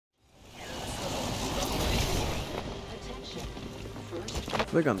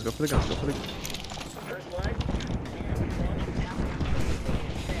for the guns, go for the guns, go for the guns.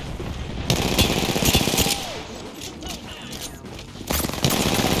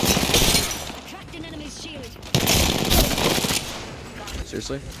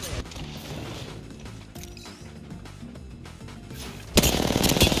 Seriously?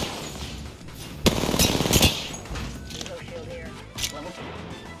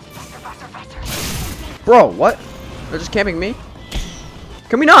 Bro, what? They're just camping me?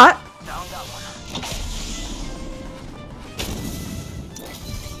 Can we not?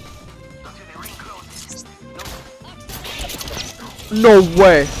 No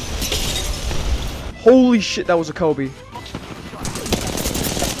way. Holy shit, that was a Kobe.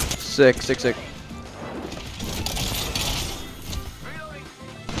 Sick, sick, sick.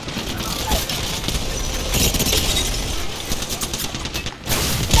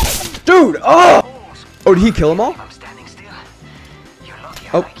 Dude, oh! Oh, did he kill them all?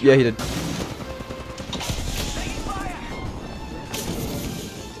 Oh, yeah, he did.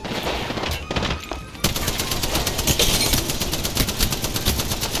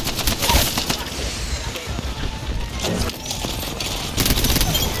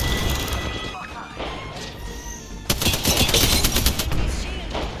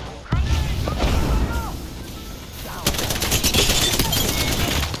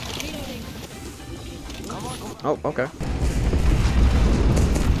 Oh, okay.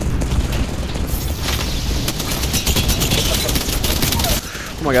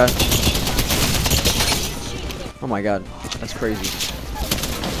 Oh my god. Oh my god. That's crazy.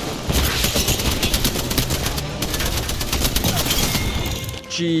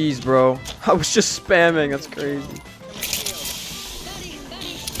 Jeez, bro. I was just spamming. That's crazy.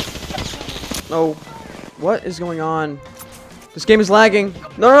 No. What is going on? This game is lagging.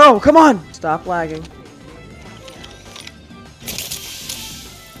 No, no, no. Come on. Stop lagging.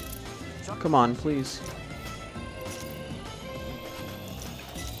 Come on, please.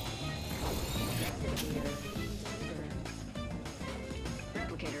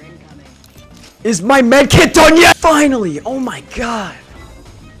 Is my medkit done yet? Finally! Oh my god!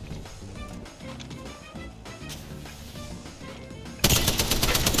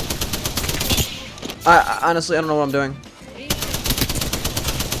 I honestly, I don't know what I'm doing.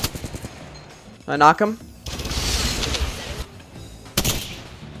 I knock him?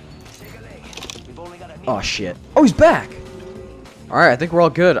 Oh shit. Oh, he's back! Alright, I think we're all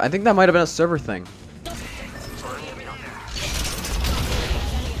good. I think that might have been a server thing.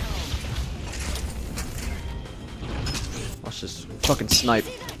 Let's just fucking snipe.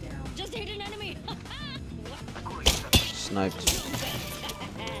 Sniped.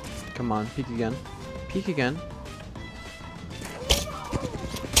 Come on, peek again. Peek again.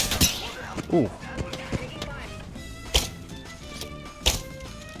 Ooh.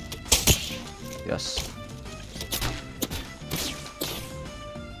 Yes.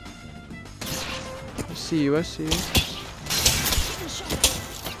 I see you, I see you.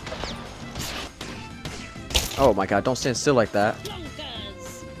 Oh my god, don't stand still like that.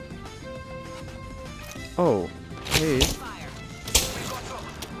 Oh, hey.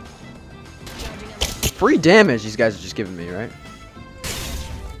 Free damage these guys are just giving me, right?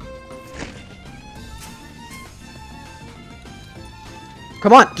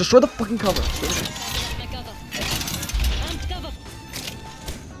 Come on, destroy the fucking cover.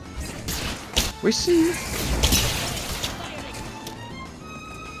 We see you.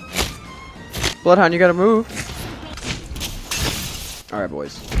 Bloodhound, you gotta move. Alright,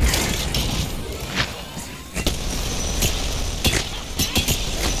 boys.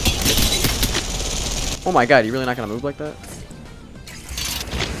 Oh my god, you really not gonna move like that?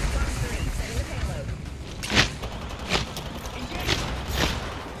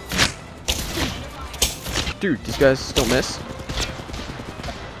 Dude, these guys don't miss.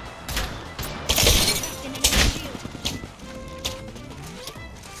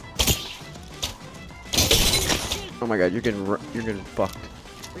 Oh my god, you're getting fucked.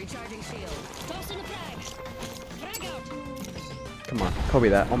 Come on, Kobe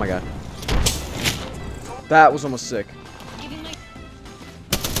that. Oh my god. That was almost sick.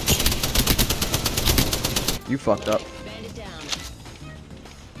 You fucked up.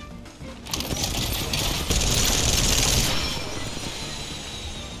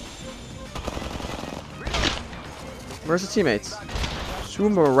 Where's the teammates? Two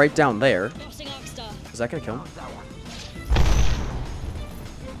of them are right down there. Is that gonna kill him?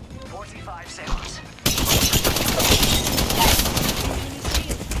 45 seconds.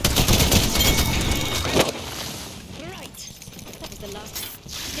 Right. That was the last.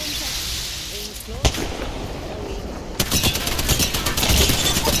 10 seconds. Rings close.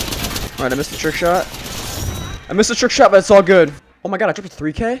 Alright, I missed the trick shot. I missed the trick shot, but it's all good. Oh my god, I dropped a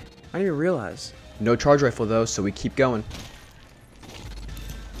 3K? I didn't even realize. No charge rifle though, so we keep going.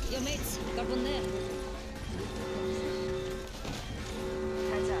 Your mates got one there.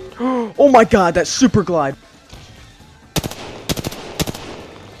 Oh my god, that super glide.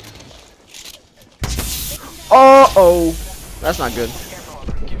 Uh-oh. That's not good.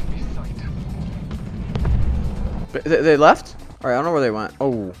 They left? Alright, I don't know where they went.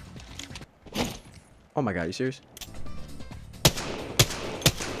 Oh. Oh my god, are you serious?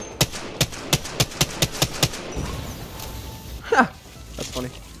 Ha! That's funny.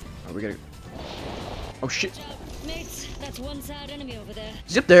 Alright, we gotta... Oh shit. Mates, that's one sad enemy over there.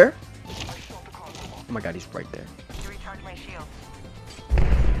 Is he up there? Oh my god, he's right there. Recharge my shield.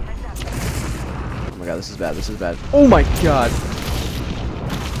 Oh my god, this is bad, this is bad. Oh my god!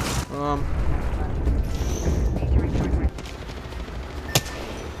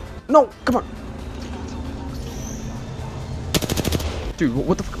 No, come on! Dude,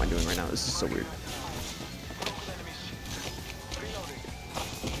 what the fuck am I doing right now? This is so weird.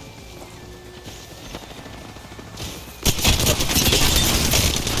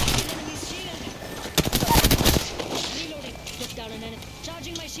 Enemy's shield. Reloading. Took down an enemy.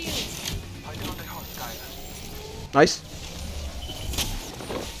 Charging my shields. Nice.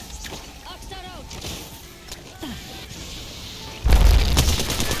 Oxstar out.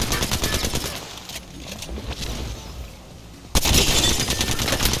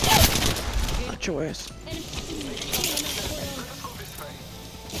 Not your ass.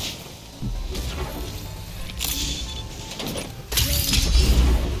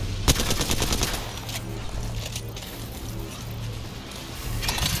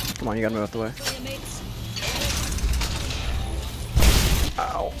 Come on, you gotta move out the way. For your mates.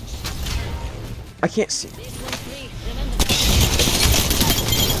 Ow. I can't see. Base 1-3. Remember that.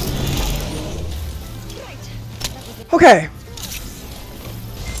 Right. That was the Okay.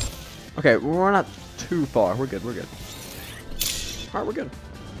 Okay, we're not too far. We're good, we're good. Alright, we're good.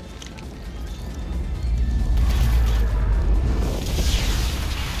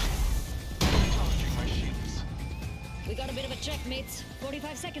 We got a bit of a check, mates.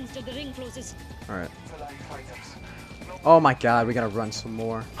 45 seconds till the ring closes. Alright. Oh my god, we gotta run some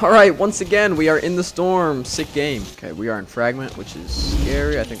more. Alright, once again, we are in the storm. Sick game. Okay, we are in fragment, which is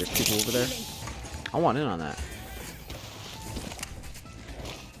scary. I think there's people over there. I want in on that. Right.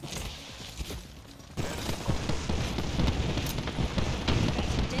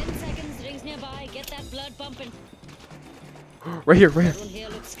 10 seconds. Rings nearby. Get that blood pumping. Right here, right here. Everyone here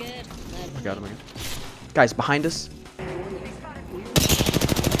looks scared. Oh my god, oh my god. Guys, behind us.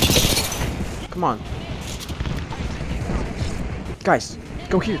 Come on. Guys,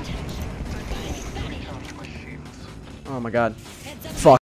 go here. Oh my god. Heads up. Fuck.